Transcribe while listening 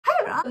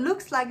here.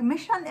 Looks like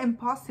Mission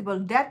Impossible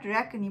Dead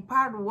Reckoning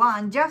Part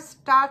 1 just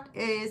start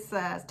its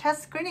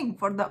test screening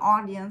for the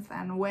audience,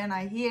 and when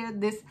I hear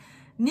this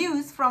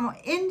news from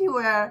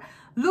anywhere,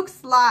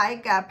 looks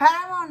like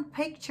Paramount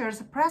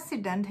Pictures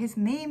president, his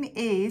name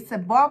is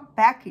Bob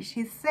Bakish.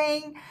 He's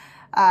saying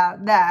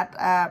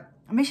that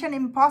Mission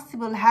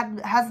Impossible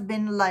has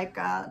been like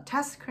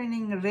test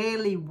screening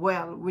really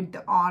well with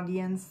the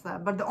audience,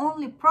 but the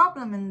only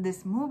problem in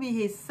this movie,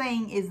 he's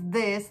saying, is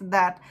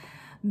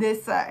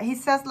he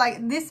says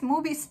like this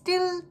movie is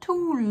still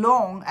too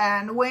long.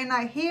 And when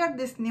I hear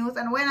this news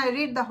and when I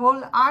read the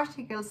whole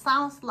article,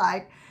 sounds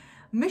like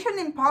Mission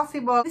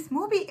Impossible, this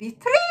movie is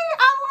 3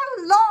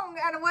 hours long.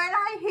 And when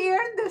I hear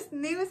this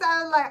news,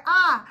 I was like,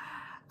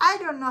 I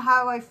don't know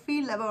how I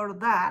feel about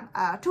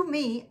that. To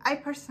me,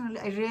 I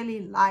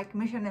really like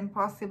Mission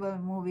Impossible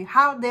movie.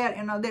 How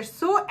they're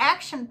so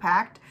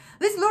action-packed.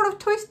 There's a lot of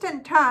twist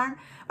and turn.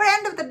 But at the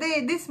end of the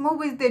day, these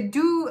movies, they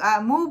do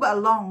move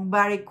along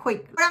very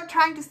quick. What I'm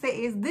trying to say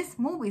is these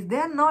movies,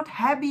 they're not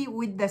heavy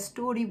with the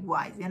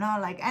story-wise.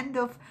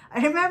 I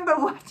remember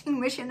watching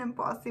Mission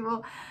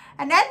Impossible.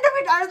 And end of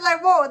it, I was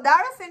like, whoa,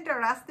 that is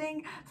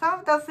interesting. Some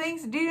of the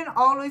things didn't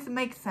always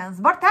make sense.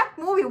 But that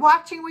movie,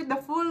 watching with the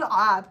full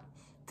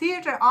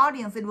theater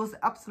audience, it was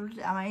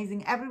absolutely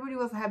amazing. Everybody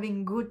was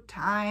having good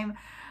time.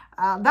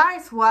 That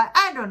is why,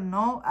 I don't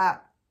know,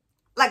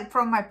 like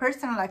from my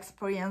personal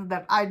experience,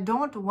 that I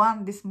don't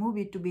want this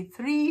movie to be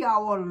 3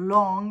 hours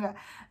long,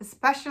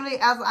 especially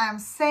as I am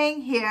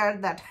saying here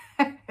that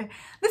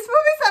these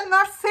movies are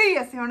not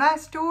serious,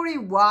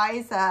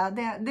 story-wise.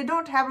 They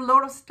don't have a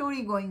lot of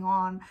story going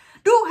on.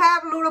 Do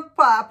have a lot of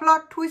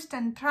plot twist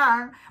and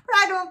turn, but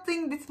I don't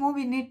think this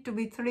movie needs to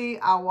be 3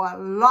 hours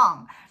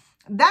long.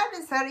 That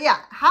is,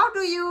 how do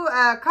you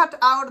cut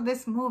out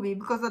this movie?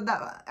 Because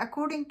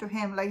according to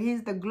him, like,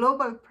 he's the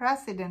global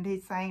president,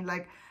 he's saying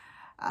like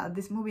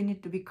this movie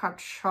need to be cut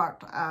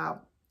short.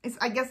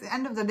 I guess at the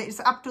end of the day, it's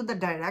up to the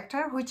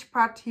director which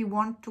part he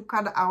wants to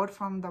cut out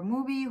from the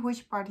movie,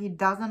 which part he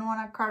doesn't want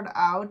to cut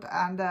out.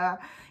 And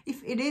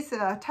if it is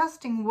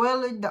testing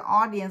well with the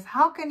audience,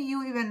 how can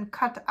you even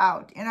cut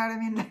out? You know what I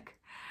mean? Like,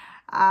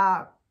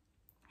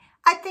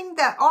 I think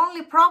the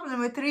only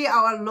problem with 3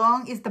 hours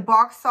long is the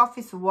box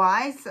office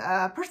wise.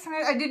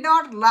 Personally, I did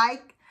not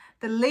like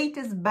the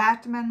latest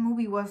Batman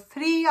movie was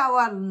 3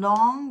 hours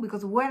long,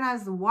 because when I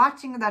was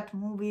watching that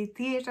movie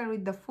theater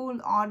with the full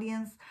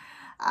audience,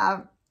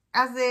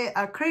 as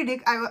a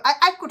critic,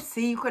 I could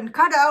see you can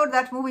cut out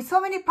that movie. So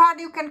many parts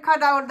you can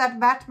cut out that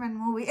Batman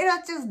movie. It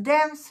was just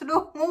damn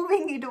slow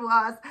moving it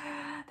was.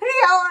 3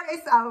 hours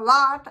is a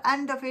lot.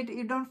 End of it,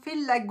 you don't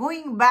feel like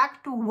going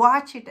back to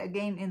watch it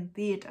again in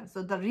theater.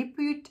 So the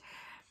repeat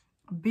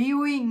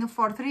viewing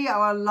for 3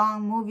 hours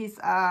long movies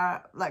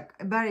are like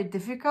very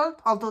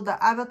difficult. Although the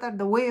Avatar,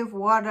 The Way of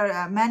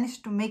Water,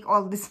 managed to make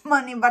all this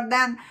money, but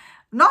then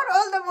not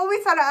all the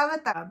movies are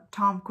Avatar.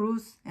 Tom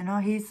Cruise,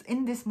 he's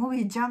in this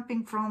movie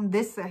jumping from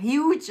this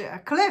huge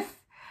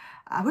cliff,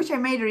 which I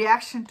made a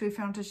reaction to if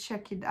you want to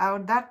check it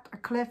out.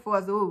 That cliff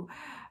was,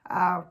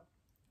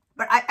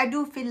 but I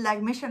do feel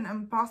like Mission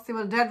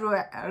Impossible Dead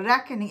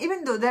Reckoning,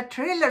 even though that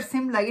trailer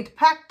seemed like it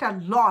packed a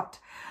lot,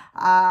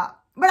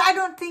 but I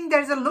don't think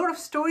there's a lot of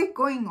story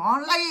going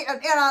on.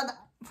 Like,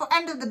 for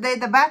end of the day,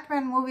 the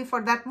Batman movie,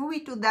 for that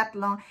movie to that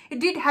long, it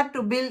did have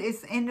to build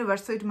its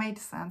universe, so it made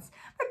sense.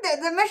 But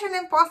the Mission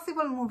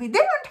Impossible movie, they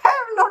don't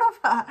have a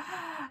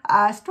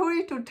lot of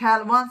story to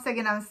tell. Once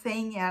again, I'm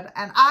saying it,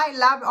 and I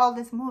loved all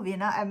this movie.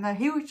 I'm a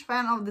huge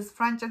fan of this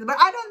franchise, but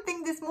I don't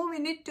think this movie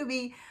need to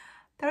be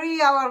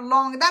 3 hours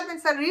long. That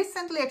means that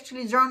recently,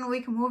 actually, John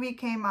Wick movie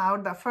came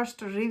out, the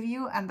first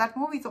review, and that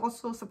movie is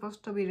also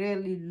supposed to be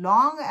really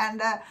long, and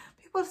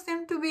people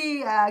seem to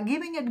be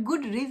giving it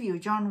good review,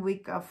 John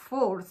Wick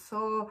 4.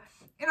 So,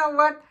 you know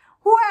what?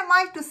 Who am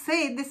I to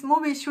say this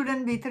movie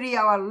shouldn't be 3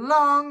 hours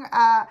long?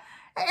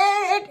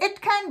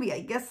 It can be, I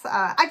guess.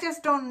 I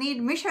just don't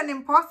need Mission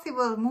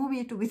Impossible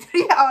movie to be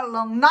 3 hours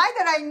long.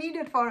 Neither I need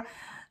it for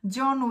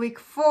John Wick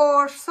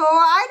 4. So,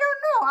 I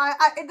don't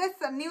know. This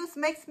news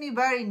makes me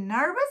very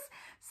nervous.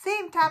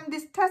 Same time,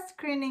 this test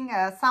screening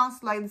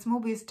sounds like this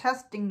movie is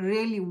testing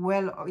really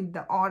well with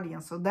the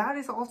audience. So that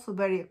is also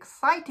very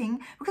exciting,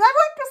 because I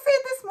want to see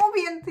this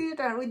movie in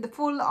theater with the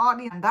full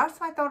audience. And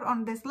that's my thought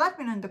on this. Let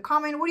me know in the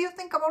comment what do you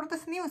think about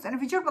this news. And if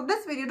you enjoyed about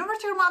this video, don't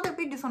forget to share my other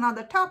videos on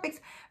other topics.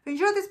 If you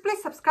enjoyed this,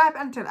 please subscribe.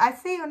 Until I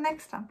see you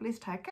next time, please take care.